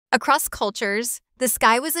Across cultures, the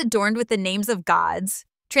sky was adorned with the names of gods,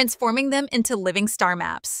 transforming them into living star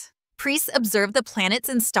maps. Priests observed the planets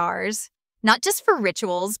and stars, not just for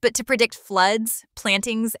rituals, but to predict floods,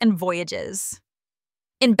 plantings, and voyages.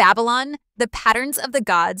 In Babylon, the patterns of the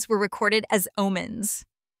gods were recorded as omens,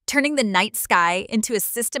 turning the night sky into a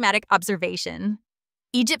systematic observation.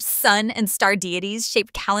 Egypt's sun and star deities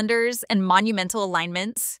shaped calendars and monumental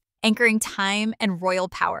alignments, anchoring time and royal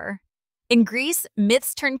power. In Greece,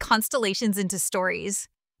 myths turned constellations into stories,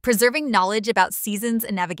 preserving knowledge about seasons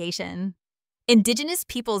and navigation. Indigenous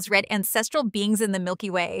peoples read ancestral beings in the Milky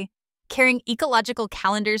Way, carrying ecological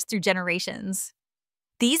calendars through generations.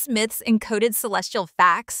 These myths encoded celestial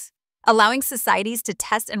facts, allowing societies to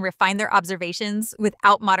test and refine their observations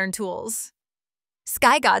without modern tools.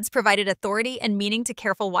 Sky gods provided authority and meaning to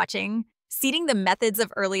careful watching, seeding the methods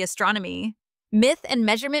of early astronomy. Myth and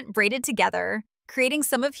measurement braided together, creating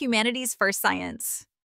some of humanity's first science.